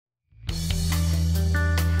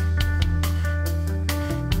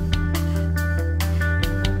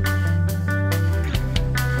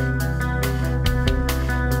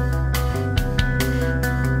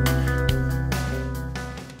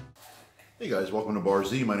guys, welcome to Bar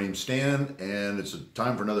Z. My name's Stan, and it's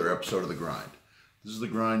time for another episode of The Grind. This is The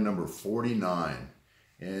Grind number 49,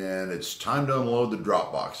 and it's time to unload the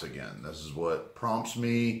Dropbox again. This is what prompts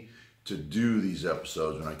me to do these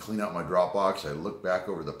episodes. When I clean out my Dropbox, I look back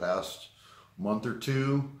over the past month or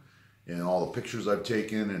two and all the pictures I've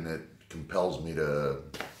taken, and it compels me to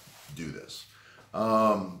do this.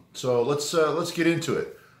 So let's get into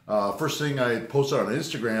it. First thing I posted on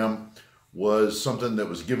Instagram was something that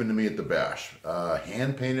was given to me at the bash,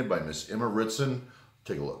 hand painted by Miss Emma Ritson.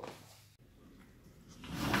 Take a look.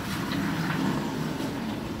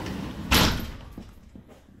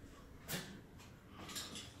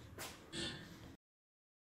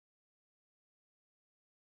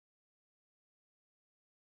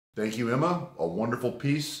 Thank you, Emma. A wonderful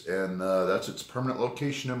piece, and that's its permanent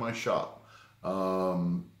location in my shop.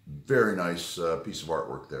 Very nice piece of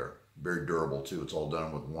artwork there. Very durable too. It's all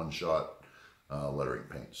done with one-shot lettering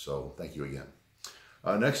paint. So thank you again.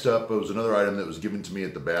 Next up was another item that was given to me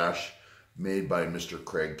at the bash, made by Mr.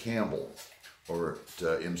 Craig Campbell over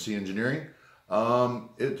at MC Engineering.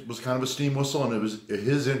 It was kind of a steam whistle, and it was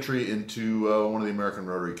his entry into one of the American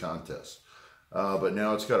Rotary contests. But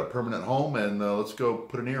now it's got a permanent home, and let's go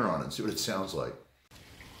put an ear on it and see what it sounds like.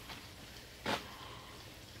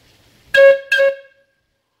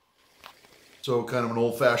 So kind of an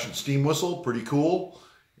old-fashioned steam whistle, pretty cool.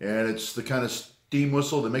 And it's the kind of steam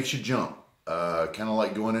whistle that makes you jump. Kind of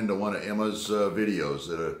like going into one of Emma's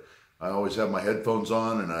videos. I always have my headphones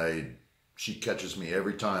on, and she catches me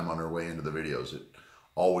every time on her way into the videos. It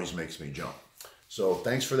always makes me jump. So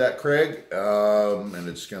thanks for that, Craig. And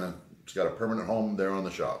it's got a permanent home there on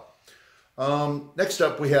the shop. Next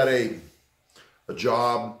up, we had a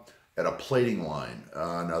job at a plating line.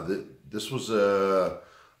 Now this was a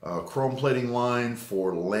chrome plating line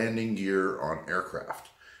for landing gear on aircraft.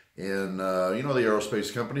 And you know, the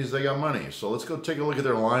aerospace companies, they got money. So let's go take a look at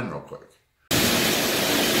their line real quick.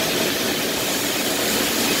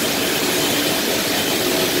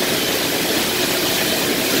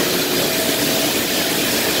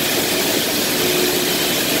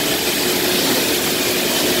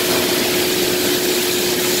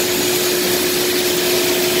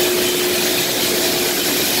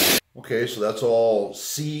 Okay, so that's all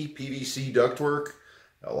PVC ductwork,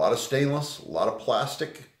 a lot of stainless, a lot of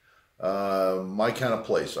plastic. My kind of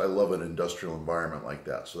place. I love an industrial environment like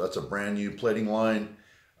that. So that's a brand new plating line.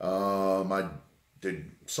 I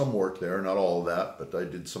did some work there, not all of that, but I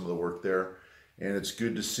did some of the work there. And it's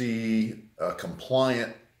good to see a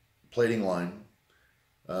compliant plating line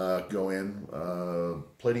go in.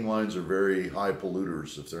 Plating lines are very high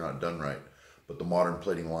polluters if they're not done right. But the modern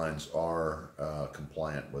plating lines are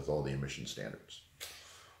compliant with all the emission standards.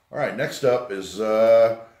 All right, next up is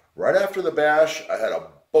right after the bash, I had a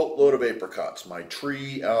boatload of apricots. My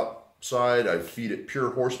tree outside, I feed it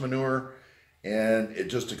pure horse manure, and it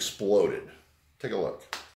just exploded. Take a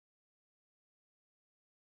look.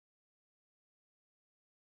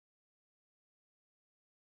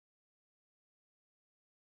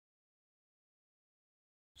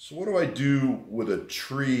 So what do I do with a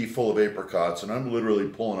tree full of apricots? And I'm literally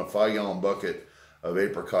pulling a 5-gallon bucket of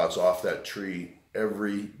apricots off that tree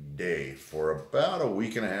every day for about a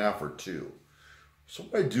week and a half or two. So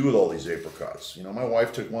what do I do with all these apricots? You know, my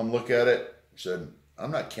wife took one look at it, said, I'm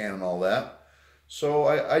not canning all that. So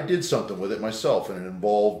I did something with it myself, and it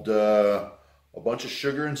involved a bunch of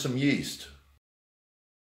sugar and some yeast.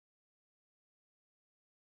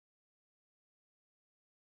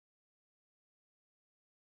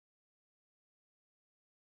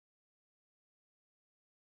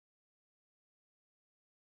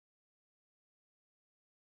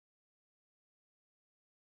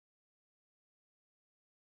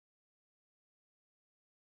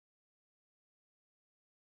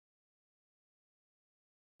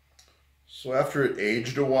 So after it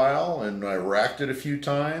aged a while, and I racked it a few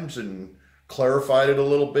times and clarified it a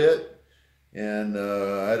little bit, and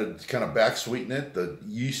I had to kind of back sweeten it. The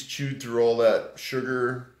yeast chewed through all that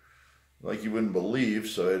sugar like you wouldn't believe,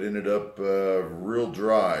 so it ended up real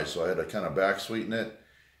dry. So I had to kind of back sweeten it,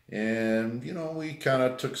 and you know, we kind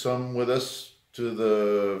of took some with us to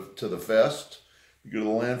the fest. We go to the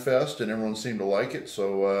Land Fest, and everyone seemed to like it.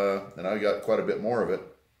 So and I got quite a bit more of it.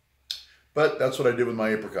 But that's what I did with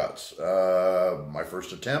my apricots. My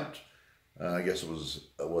first attempt, I guess it was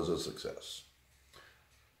a success.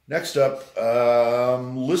 Next up,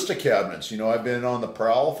 Lista cabinets. You know, I've been on the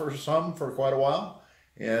prowl for quite a while.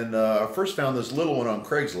 And I first found this little one on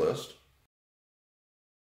Craigslist.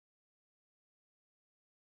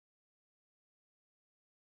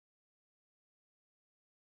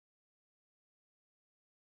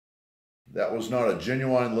 That was not a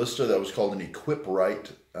genuine Lista. That was called an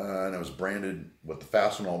Equip-Rite, and it was branded with the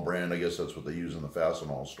Fastenal brand. I guess that's what they use in the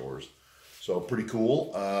Fastenal stores. So pretty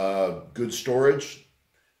cool. Good storage.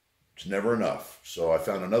 It's never enough. So I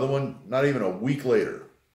found another one not even a week later.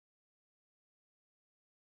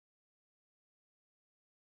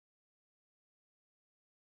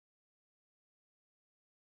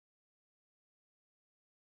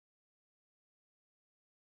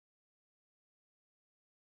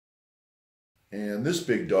 And this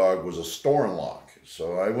big dog was a store and lock.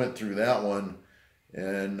 So I went through that one,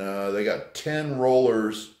 and they got 10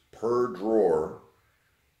 rollers per drawer.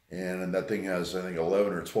 And that thing has, I think,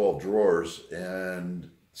 11 or 12 drawers. And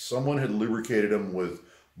someone had lubricated them with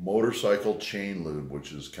motorcycle chain lube,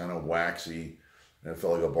 which is kind of waxy. And it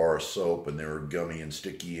felt like a bar of soap, and they were gummy and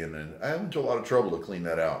sticky. And I went to a lot of trouble to clean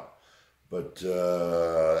that out. But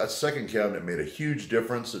that second cabinet made a huge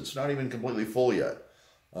difference. It's not even completely full yet.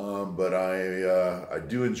 But I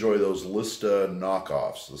do enjoy those Lista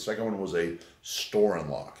knockoffs. The second one was a store and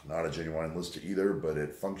lock, not a genuine Lista either, but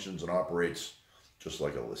it functions and operates just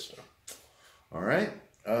like a Lista. All right.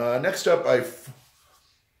 Next up, I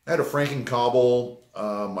had a Franken-Cobble,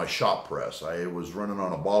 my shop press. I was running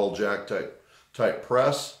on a bottle jack type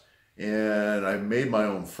press, and I made my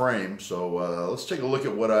own frame. So let's take a look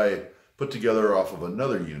at what I put together off of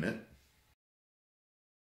another unit.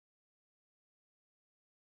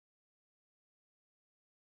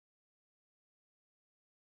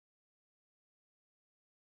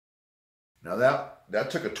 Now that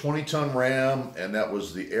took a 20-ton ram, and that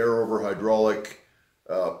was the air over hydraulic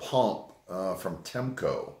pump from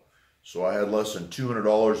Temco. So I had less than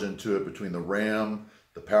 $200 into it between the ram,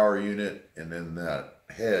 the power unit, and then that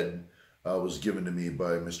head was given to me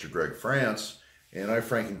by Mr. Greg France. And I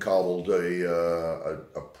Franken-Cobbled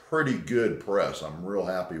a pretty good press. I'm real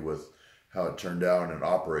happy with how it turned out, and it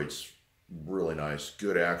operates really nice.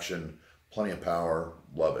 Good action, plenty of power,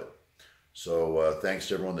 love it. So thanks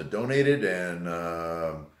to everyone that donated,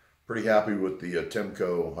 and pretty happy with the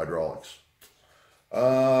Temco hydraulics.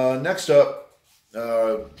 Next up,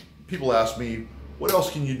 people ask me, what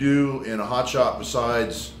else can you do in a hot shop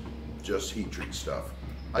besides just heat treat stuff?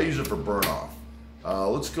 I use it for burn off.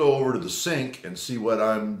 Let's go over to the sink and see what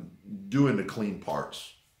I'm doing to clean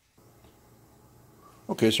parts.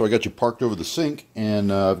 Okay, so I got you parked over the sink, and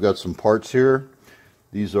I've got some parts here.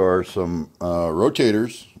 These are some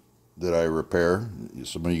rotators that I repair.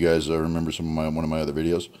 Some of you guys remember one of my other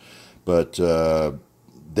videos, but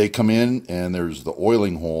they come in, and there's the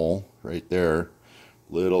oiling hole right there,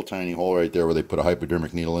 little tiny hole right there where they put a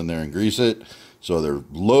hypodermic needle in there and grease it. So they're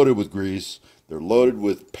loaded with grease, they're loaded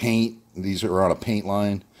with paint. These are on a paint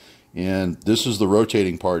line, and this is the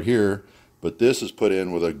rotating part here, but this is put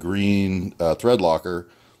in with a green thread locker,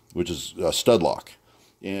 which is a stud lock.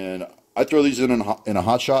 And I throw these in a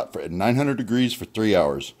hot shot at 900 degrees for 3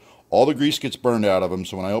 hours. All the grease gets burned out of them,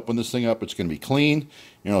 so when I open this thing up, it's going to be clean.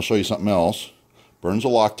 And I'll show you something else. Burns the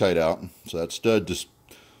Loctite out, so that stud just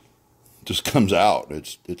comes out.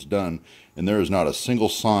 It's done, and there is not a single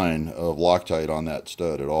sign of Loctite on that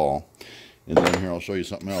stud at all. And then here, I'll show you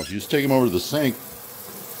something else. You just take them over to the sink,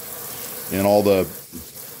 and all the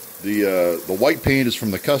white paint is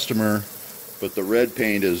from the customer, but the red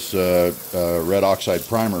paint is red oxide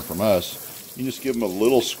primer from us. You just give them a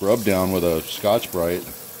little scrub down with a Scotch-Brite.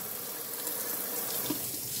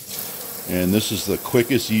 And this is the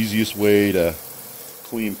quickest, easiest way to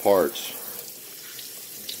clean parts.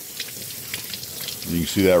 You can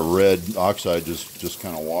see that red oxide just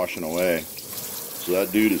kind of washing away. So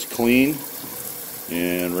that dude is clean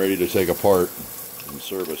and ready to take apart in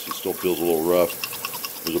service. He still feels a little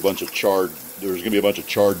rough. There's going to be a bunch of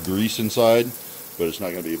charred grease inside, but it's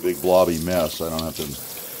not going to be a big blobby mess. I don't have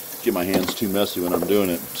to get my hands too messy when I'm doing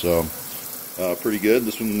it. So pretty good.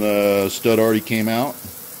 This one, the stud already came out.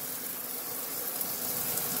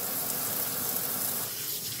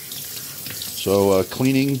 So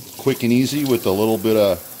cleaning quick and easy with a little bit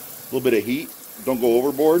of heat. Don't go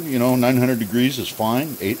overboard. 900 degrees is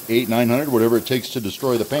fine. 900, whatever it takes to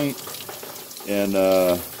destroy the paint, and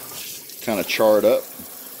kind of char it up.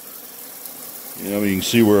 You can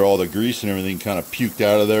see where all the grease and everything kind of puked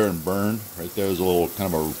out of there and burned. Right there's a little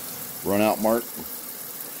kind of a run-out mark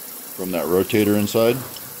from that rotator inside.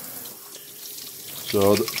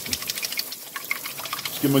 So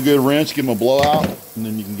give them a good rinse, give them a blowout, and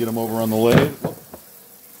then you can get them over on the lathe.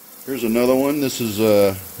 Here's another one. This is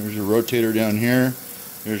here's your rotator down here.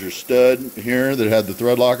 Here's your stud here that had the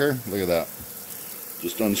thread locker. Look at that.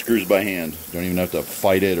 Just unscrews by hand. Don't even have to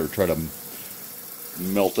fight it or try to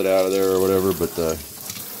melt it out of there or whatever, but the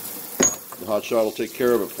hot shot will take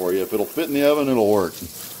care of it for you. If it'll fit in the oven, it'll work.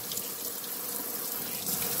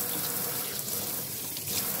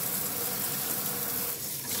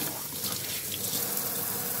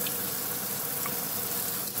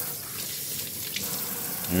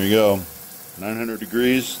 There you go. 900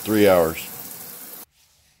 degrees, 3 hours.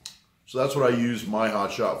 So that's what I use my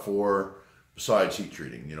hot shot for besides heat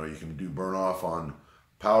treating. You know, you can do burn off on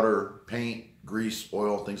powder, paint, grease,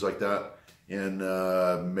 oil, things like that, and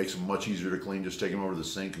makes them much easier to clean. Just take them over to the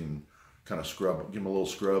sink and kind of scrub, give them a little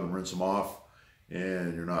scrub and rinse them off,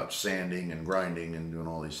 and you're not sanding and grinding and doing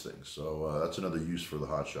all these things. So that's another use for the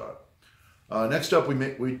hot shot. Next up,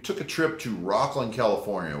 we took a trip to Rocklin,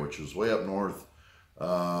 California, which is way up north,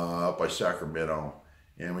 up by Sacramento,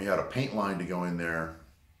 and we had a paint line to go in there,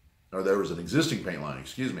 or there was an existing paint line,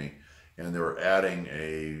 excuse me, and they were adding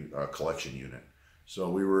a collection unit. So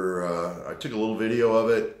we were, I took a little video of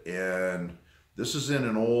it, and this is in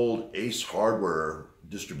an old Ace Hardware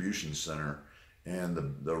distribution center, and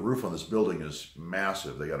the roof on this building is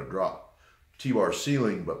massive. They got a drop T-bar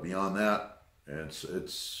ceiling, but beyond that,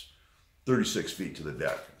 it's 36 feet to the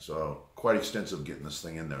deck. So quite extensive getting this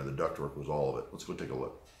thing in there. The ductwork was all of it. Let's go take a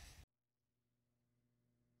look.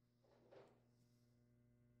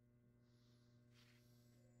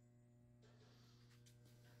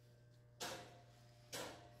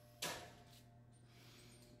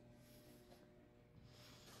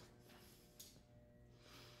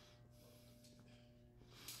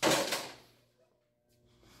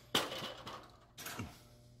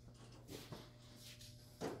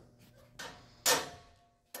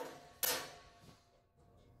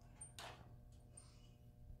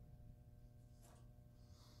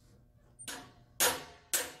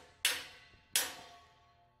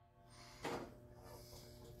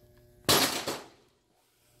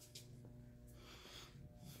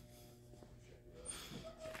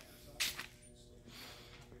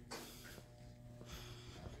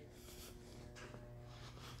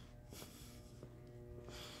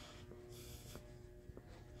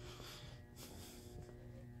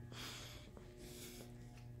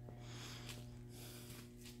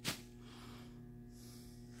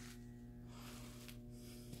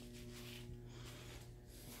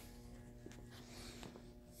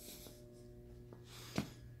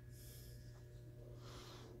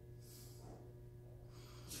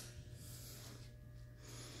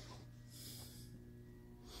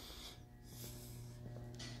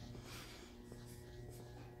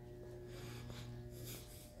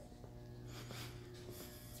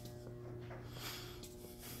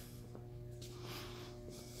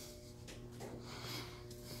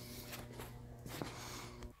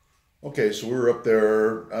 Okay, so we were up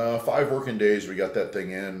there 5 working days. We got that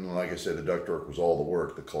thing in. Like I said, the ductwork was all the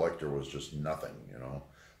work. The collector was just nothing, you know.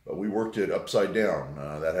 But we worked it upside down.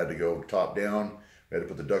 That had to go top down. We had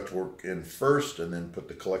to put the ductwork in first and then put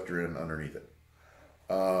the collector in underneath it.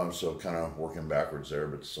 So kind of working backwards there,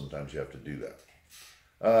 but sometimes you have to do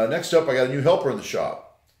that. Next up, I got a new helper in the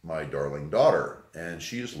shop, my darling daughter, and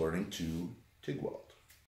she is learning to TIG weld.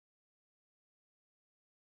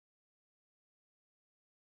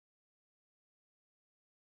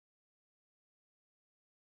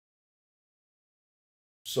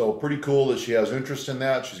 So pretty cool that she has interest in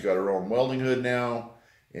that. She's got her own welding hood now,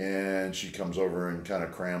 and she comes over and kind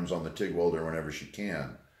of crams on the TIG welder whenever she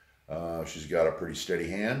can. She's got a pretty steady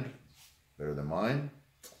hand, better than mine,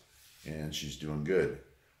 and she's doing good.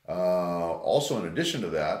 Also, in addition to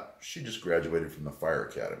that, she just graduated from the Fire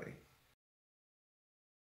Academy.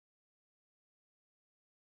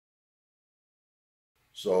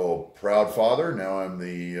 So proud father. Now I'm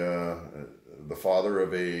the father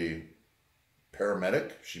of a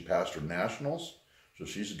paramedic. She passed her nationals, so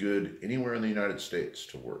she's good anywhere in the United States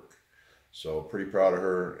to work. So pretty proud of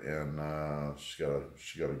her, and she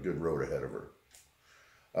got a good road ahead of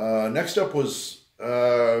her. Next up was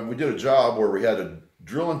we did a job where we had to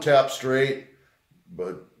drill and tap straight,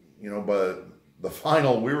 but you know, by the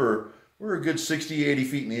final we were a good 60, 80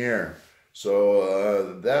 feet in the air.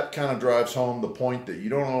 So that kind of drives home the point that you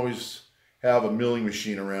don't always have a milling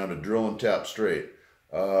machine around to drill and tap straight.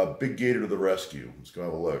 Big Gator to the rescue. Let's go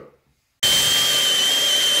have a look.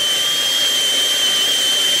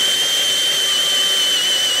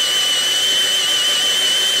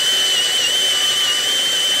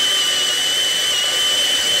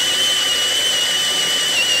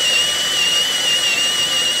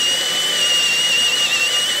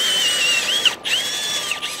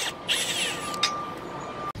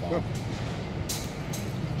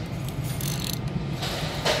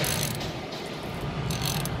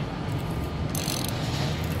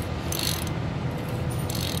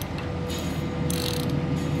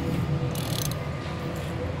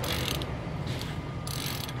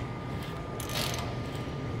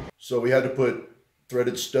 So we had to put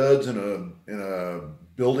threaded studs in a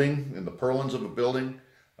building, in the purlins of a building.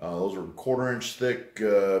 Those were 1/4 inch thick,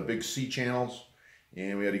 big C channels,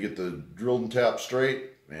 and we had to get the drilled and tapped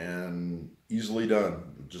straight, and easily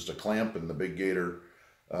done. Just a clamp and the big gator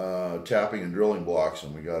tapping and drilling blocks,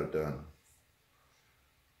 and we got it done.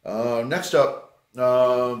 Next up,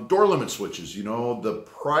 door limit switches. You know, the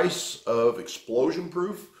price of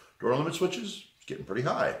explosion-proof door limit switches is getting pretty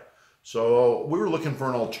high. So we were looking for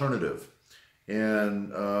an alternative.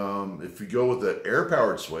 And if you go with the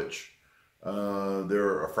air-powered switch,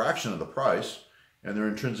 they're a fraction of the price, and they're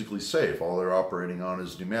intrinsically safe. All they're operating on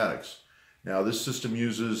is pneumatics. Now, this system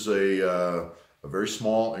uses a very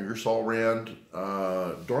small Ingersoll Rand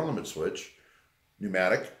door limit switch,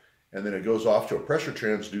 pneumatic, and then it goes off to a pressure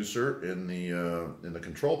transducer in the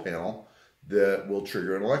control panel that will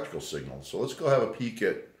trigger an electrical signal. So let's go have a peek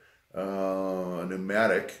at a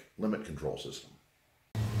pneumatic limit control system.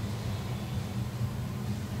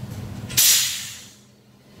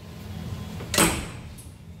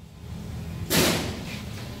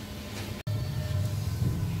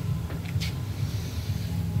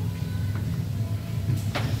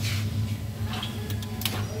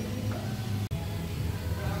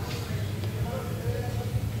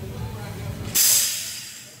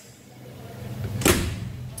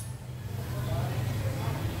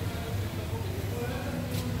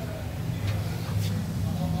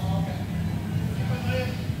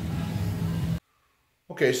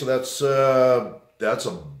 Okay, so that's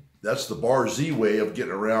the bar Z way of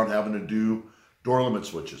getting around having to do door limit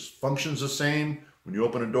switches. Functions the same. When you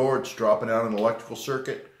open a door, it's dropping out an electrical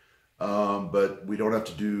circuit, but we don't have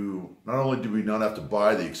to do. Not only do we not have to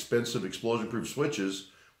buy the expensive explosion-proof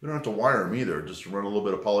switches, we don't have to wire them either. Just run a little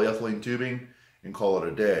bit of polyethylene tubing and call it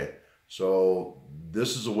a day. So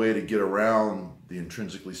this is a way to get around the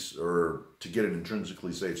to get an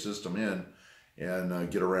intrinsically safe system in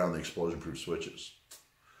and get around the explosion-proof switches.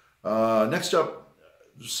 Next up,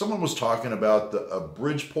 someone was talking about a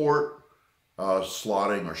Bridgeport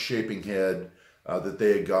slotting or shaping head that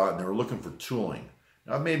they had got, and they were looking for tooling.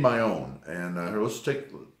 Now, I've made my own, and let's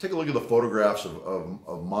take a look at the photographs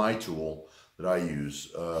of my tool that I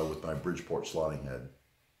use with my Bridgeport slotting head.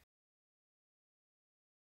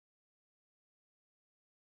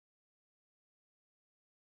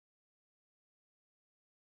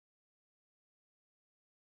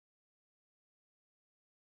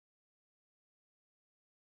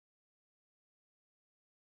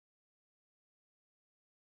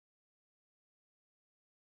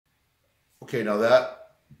 Okay, now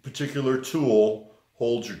that particular tool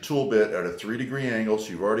holds your tool bit at a 3-degree angle, so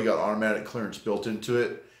you've already got automatic clearance built into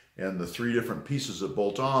it, and the 3 different pieces that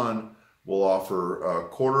bolt on will offer a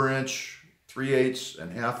 1/4 inch, 3/8,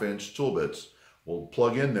 and 1/2 inch tool bits. We'll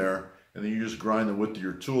plug in there, and then you just grind the width of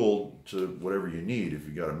your tool to whatever you need. If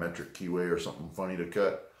you got a metric keyway or something funny to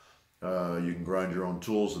cut, you can grind your own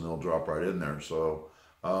tools and they'll drop right in there. So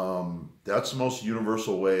that's the most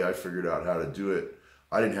universal way I figured out how to do it.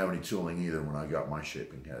 I didn't have any tooling either when I got my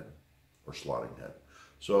shaping head or slotting head.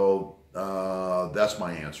 So that's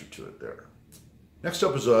my answer to it there. Next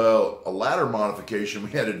up is a ladder modification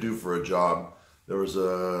we had to do for a job. There was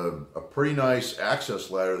a pretty nice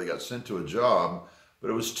access ladder that got sent to a job, but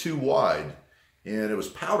it was too wide and it was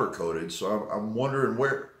powder coated. So I'm wondering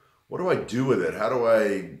what do I do with it?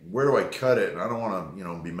 Where do I cut it? And I don't want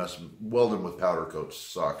to, be welding with powder coat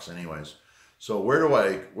sucks anyways. So where do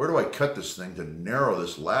I cut this thing to narrow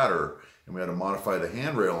this ladder? And we had to modify the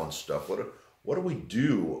handrail and stuff. What do we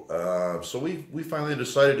do? So we finally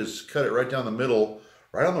decided to cut it right down the middle,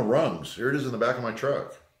 right on the rungs. Here it is in the back of my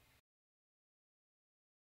truck.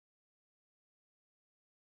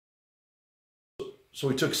 So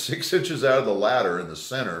we took 6 inches out of the ladder in the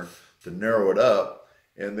center to narrow it up.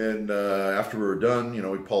 And then after we were done,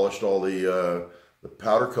 we polished all the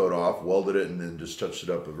powder coat off, welded it, and then just touched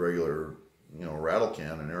it up with regular rattle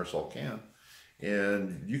can, an aerosol can,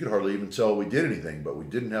 and you could hardly even tell we did anything, but we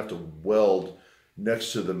didn't have to weld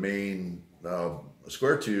next to the main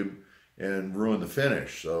square tube and ruin the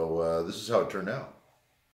finish. So this is how it turned out.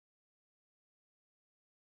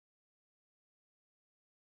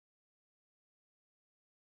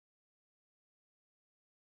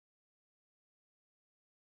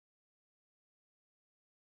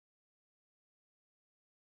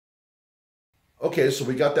 Okay, so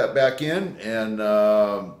we got that back in, and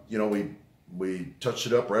we touched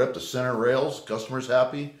it up right up the center rails. Customer's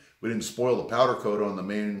happy. We didn't spoil the powder coat on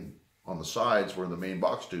the sides where the main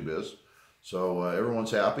box tube is. So everyone's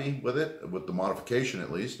happy with it, with the modification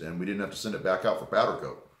at least, and we didn't have to send it back out for powder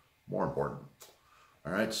coat. More important.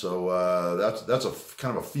 All right, so that's a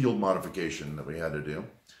kind of a field modification that we had to do.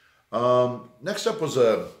 Next up was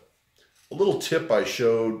a little tip I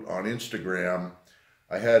showed on Instagram.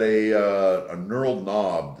 I had a knurled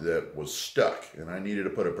knob that was stuck, and I needed to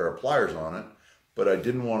put a pair of pliers on it, but I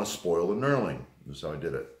didn't want to spoil the knurling. That's how I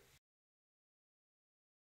did it.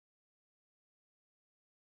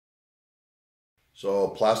 So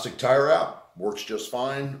plastic tie wrap works just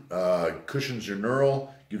fine. Cushions your knurl,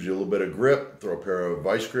 gives you a little bit of grip. Throw a pair of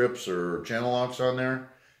vice grips or channel locks on there,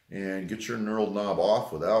 and get your knurled knob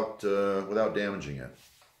off without damaging it.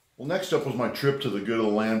 Well, next up was my trip to the Good of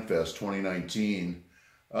the Land Fest 2019.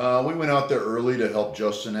 We went out there early to help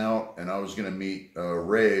Justin out, and I was going to meet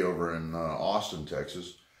Ray over in Austin,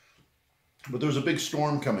 Texas. But there was a big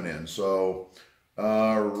storm coming in, so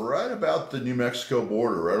right about the New Mexico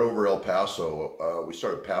border, right over El Paso, we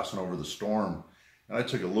started passing over the storm, and I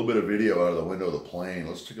took a little bit of video out of the window of the plane.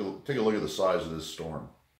 Let's take a look at the size of this storm.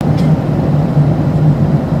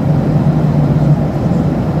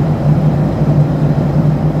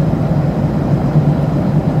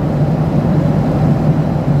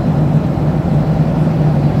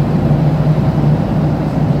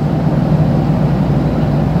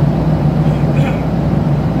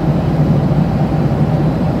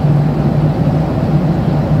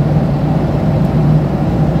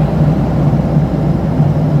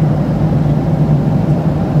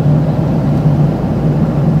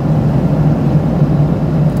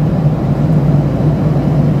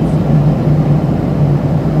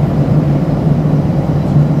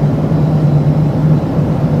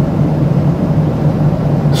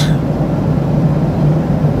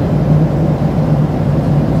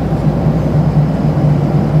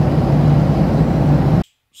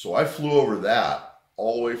 So I flew over that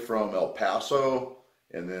all the way from El Paso,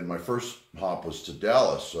 and then my first hop was to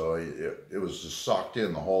Dallas. So it was just socked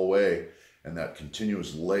in the whole way, and that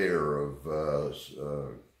continuous layer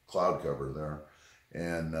of cloud cover there.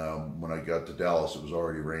 And when I got to Dallas, it was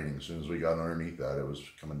already raining. As soon as we got underneath that, it was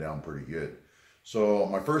coming down pretty good. So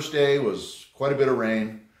my first day was quite a bit of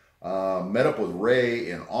rain. Met up with Ray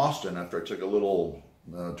in Austin after I took a little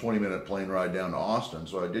 20-minute plane ride down to Austin.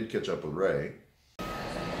 So I did catch up with Ray.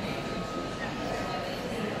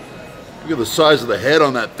 Look at the size of the head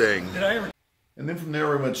on that thing. And then from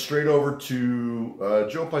there we went straight over to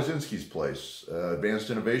Joe Piezinski's place,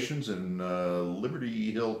 Advanced Innovations in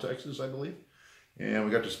Liberty Hill, Texas, I believe. And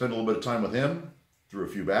we got to spend a little bit of time with him, threw a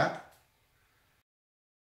few back.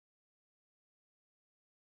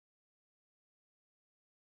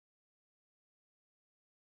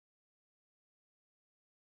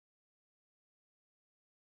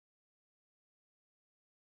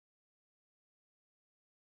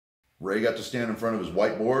 Ray got to stand in front of his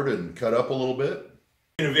whiteboard and cut up a little bit.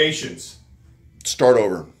 Innovations. Start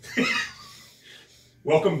over.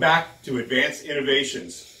 Welcome back to Advanced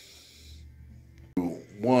Innovations.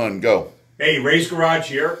 1, go. Hey, Ray's Garage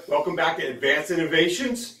here. Welcome back to Advanced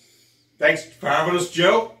Innovations. Thanks for having us,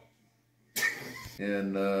 Joe.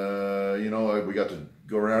 And, you know, we got to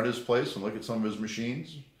go around his place and look at some of his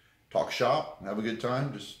machines, talk shop, have a good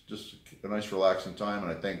time. Just a nice relaxing time,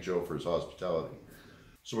 and I thank Joe for his hospitality.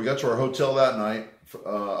 So we got to our hotel that night,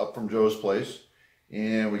 up from Joe's place,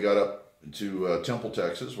 and we got up to Temple,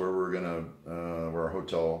 Texas, where we're gonna, where our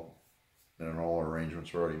hotel and all our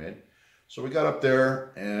arrangements were already made. So we got up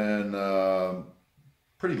there, and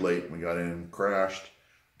pretty late. We got in, crashed,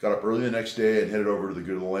 got up early the next day, and headed over to the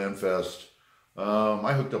Good of the Land Fest.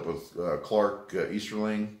 I hooked up with Clark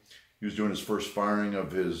Easterling. He was doing his first firing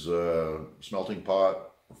of his smelting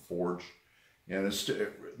pot or forge. And this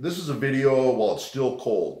is a video while it's still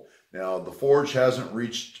cold. Now, the forge hasn't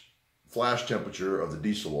reached flash temperature of the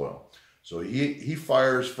diesel oil. So he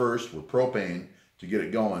fires first with propane to get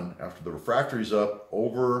it going. After the refractory's up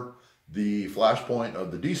over the flash point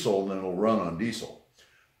of the diesel, then it'll run on diesel.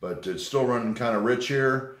 But it's still running kind of rich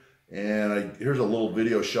here. And here's a little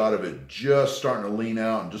video shot of it just starting to lean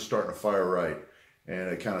out and just starting to fire right. And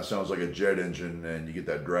it kind of sounds like a jet engine, and you get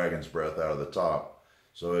that dragon's breath out of the top.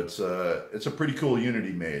 So it's a pretty cool unit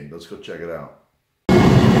he made. Let's go check it out.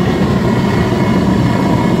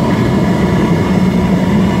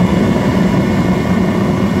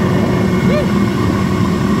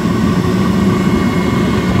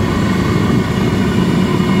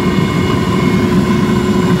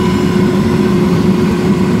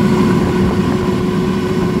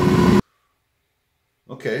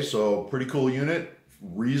 Okay, so pretty cool unit.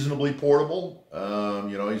 Reasonably portable.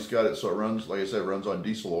 You know, he's got it so it runs, like I said, it runs on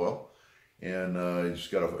diesel oil, and you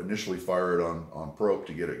just got to initially fire it on prop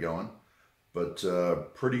to get it going. But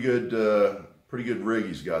pretty good rig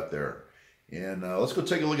he's got there. And let's go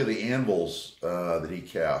take a look at the anvils that he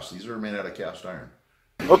cast. These are made out of cast iron.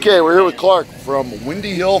 Okay, we're here with Clark from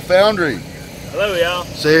Windy Hill Foundry. Hello, y'all.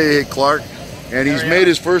 Say hey, Clark. And he's made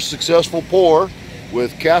his first successful pour.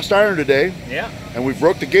 with cast iron today. Yeah. And we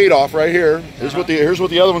broke the gate off right here. Here's what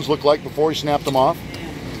the other ones look like before we snapped them off.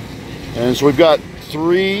 And so we've got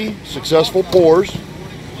 3 successful pours.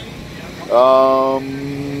 Oh,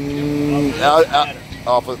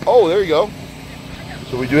 there you go.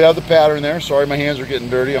 So we do have the pattern there. Sorry, my hands are getting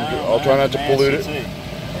dirty. I'll try not to pollute it.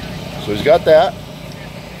 So he's got that.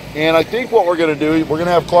 And I think what we're going to do, we're going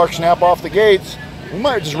to have Clark snap off the gates. We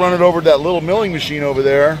might just run it over to that little milling machine over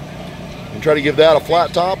there and try to give that a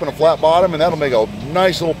flat top and a flat bottom, and that'll make a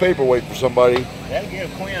nice little paperweight for somebody. That'll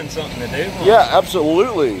give Quinn something to do. Yeah,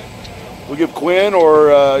 absolutely. We'll give Quinn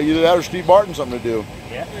or either that or Steve Martin something to do.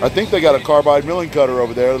 Yeah. I think they got a carbide milling cutter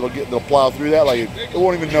over there. They'll plow through that like it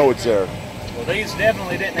won't even know it's there. Well, these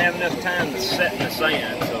definitely didn't have enough time to set in the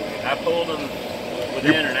sand, so I pulled them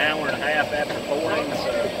within an hour and a half after pouring.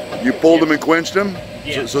 So you pulled them and quenched them?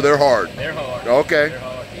 Yeah. So they're hard. They're hard. Okay. They're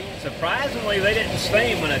hard. Surprisingly, they didn't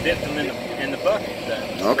steam when I dipped them in the bucket.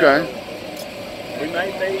 Though. Okay. So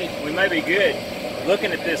we may be good.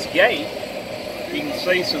 Looking at this gate, you can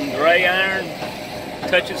see some gray iron,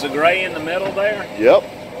 touches of gray in the middle there. Yep.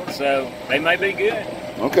 So they may be good.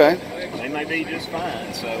 Okay. They may be just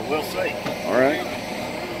fine. So we'll see. All right.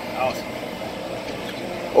 Awesome.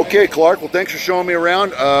 Okay, Clark. Well, thanks for showing me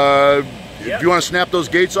around. If you want to snap those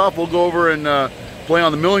gates off, we'll go over and play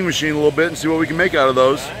on the milling machine a little bit and see what we can make out of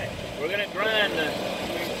those. All right. We're gonna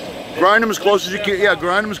grind them as close as you can. Yeah,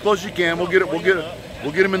 grind them as close as you can. We'll get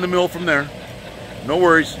them in the mill from there. No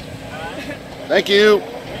worries. Thank you.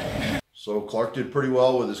 So Clark did pretty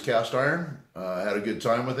well with his cast iron. Had a good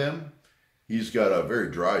time with him. He's got a very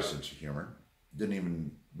dry sense of humor. Didn't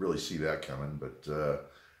even really see that coming, but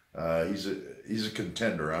he's a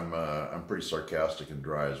contender. I'm pretty sarcastic and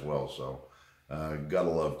dry as well. So gotta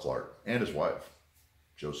love Clark and his wife.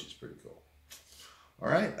 Josie's pretty cool. All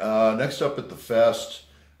right, next up at the fest,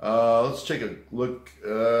 let's take a look,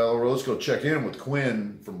 or let's go check in with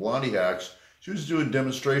Quinn from Blondie Hacks. She was doing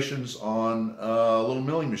demonstrations on a little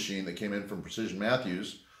milling machine that came in from Precision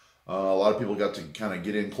Matthews. A lot of people got to kind of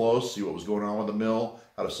get in close, see what was going on with the mill,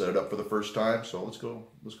 how to set it up for the first time. So let's go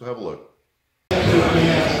have a look.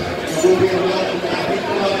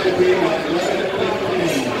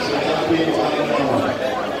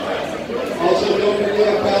 Also, don't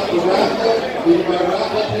forget about the raffle. We have our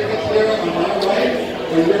raffle tickets there on my right,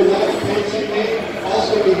 or your left facing me.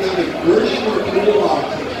 Also, we have a Gershon or toolbox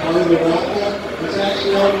as part of the raffle. It's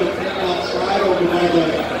actually on the thing outside over by the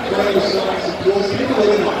trailer selling some tools. Take a look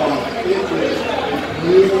at the box. It is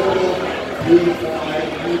beautiful, beautiful.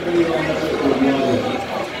 Anybody who has it would love it.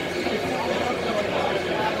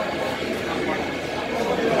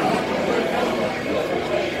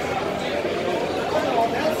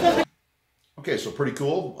 Okay, so pretty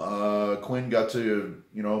cool. Quinn got to,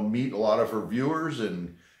 meet a lot of her viewers,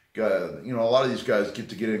 and got, a lot of these guys get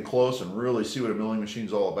to get in close and really see what a milling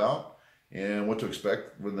machine's all about and what to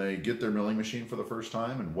expect when they get their milling machine for the first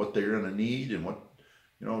time and what they're going to need and what,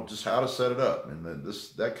 just how to set it up. And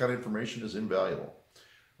that kind of information is invaluable.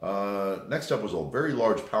 Next up was a very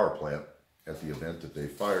large power plant at the event that they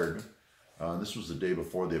fired. This was the day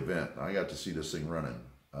before the event. I got to see this thing running.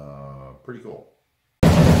 Pretty cool.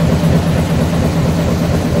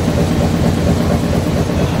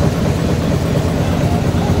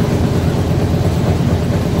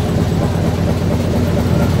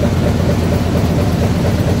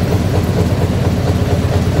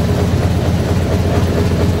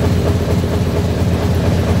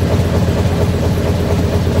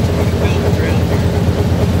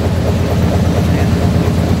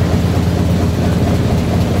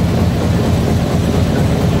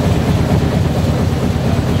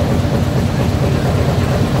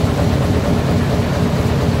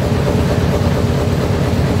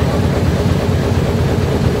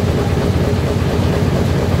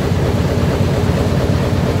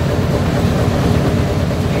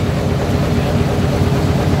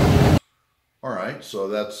 So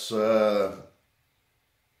that's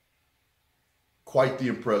quite the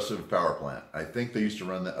impressive power plant. I think they used to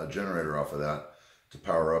run a generator off of that to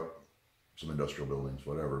power up some industrial buildings,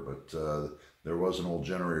 whatever. But there was an old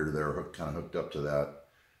generator there kind of hooked up to that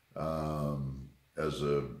as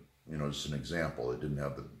a, just an example. It didn't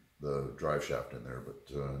have the drive shaft in there, but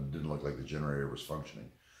it didn't look like the generator was functioning.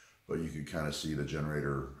 But you could kind of see the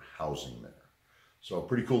generator housing there. So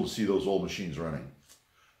pretty cool to see those old machines running.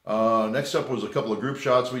 Next up was a couple of group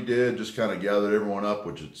shots we did, just kind of gathered everyone up,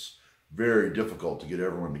 which it's very difficult to get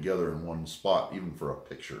everyone together in one spot, even for a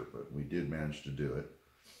picture, but we did manage to do it.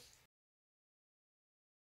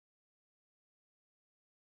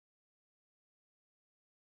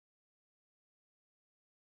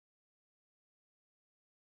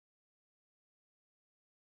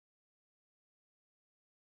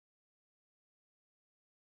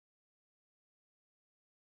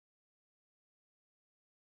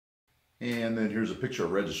 And then here's a picture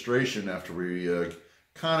of registration after we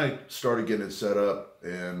kind of started getting it set up,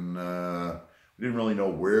 and we didn't really know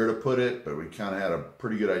where to put it, but we kind of had a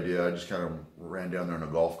pretty good idea. I just kind of ran down there in a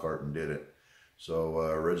golf cart and did it.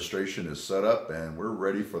 So registration is set up and we're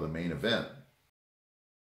ready for the main event.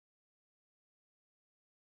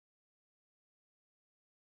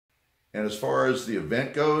 And as far as the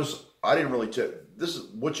event goes, I didn't really this is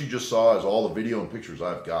what you just saw is all the video and pictures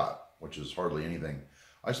I've got, which is hardly anything.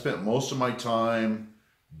 I spent most of my time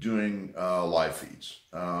doing live feeds.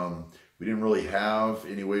 We didn't really have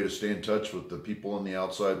any way to stay in touch with the people in the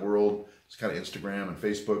outside world. It's kind of Instagram and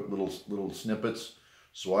Facebook little snippets.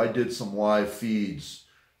 So I did some live feeds,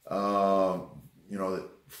 you know,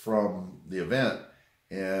 from the event,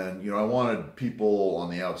 and you know, I wanted people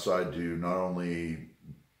on the outside to not only,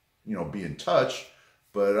 you know, be in touch,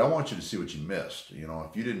 but I want you to see what you missed. You know,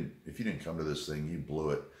 if you didn't come to this thing, you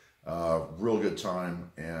blew it. Real good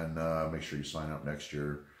time, and make sure you sign up next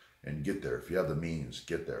year and get there. If you have the means,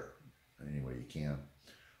 get there any way you can.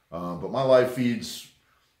 But my live feeds,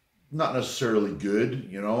 not necessarily good,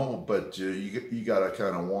 you know, but you got to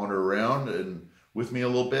kind of wander around and with me a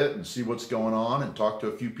little bit and see what's going on and talk to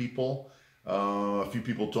a few people. A few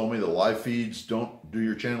people told me that live feeds don't do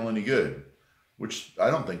your channel any good, which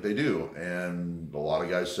I don't think they do. And a lot of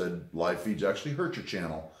guys said live feeds actually hurt your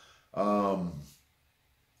channel. I'm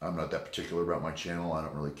not that particular about my channel. I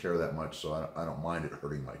don't really care that much, so I don't mind it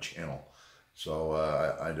hurting my channel. So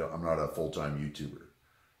I'm not a full-time YouTuber,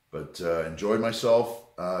 but enjoyed myself.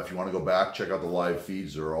 If you want to go back, check out the live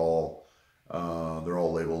feeds. They're all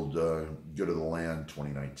labeled Good of the Land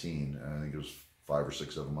 2019. I think there's 5 or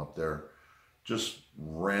 6 of them up there. Just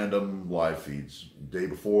random live feeds, day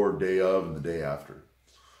before, day of, and the day after.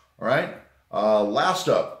 All right. Last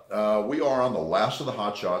up, we are on the last of the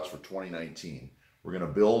hot shots for 2019. We're going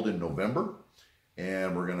to build in November,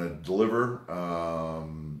 and we're going to deliver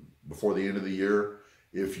before the end of the year.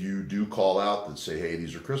 If you do call out and say, hey,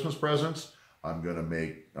 these are Christmas presents, I'm going to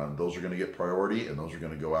make, those are going to get priority, and those are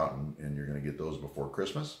going to go out, and you're going to get those before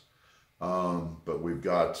Christmas. But we've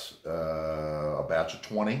got a batch of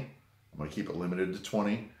 20. I'm going to keep it limited to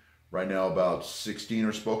 20. Right now, about 16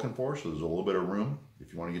 are spoken for, so there's a little bit of room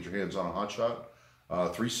if you want to get your hands on a hot shot.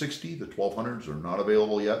 360, the 1200s are not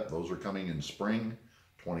available yet. Those are coming in spring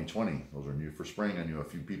 2020. Those are new for spring. I knew a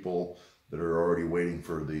few people that are already waiting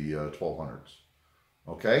for the 1200s.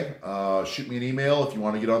 Okay, shoot me an email if you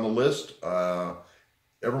want to get on the list.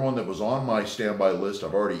 Everyone that was on my standby list,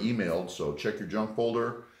 I've already emailed, so check your junk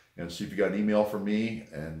folder and see if you got an email from me.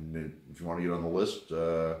 And if you want to get on the list,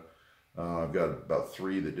 I've got about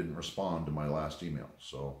 3 that didn't respond to my last email.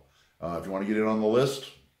 So if you want to get it on the list,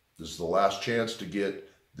 this is the last chance to get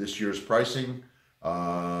this year's pricing.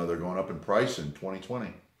 They're going up in price in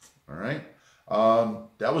 2020. All right.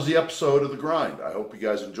 That was the episode of The Grind. I hope you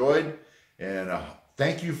guys enjoyed, and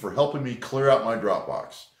thank you for helping me clear out my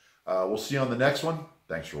Dropbox. We'll see you on the next one.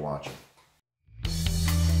 Thanks for watching.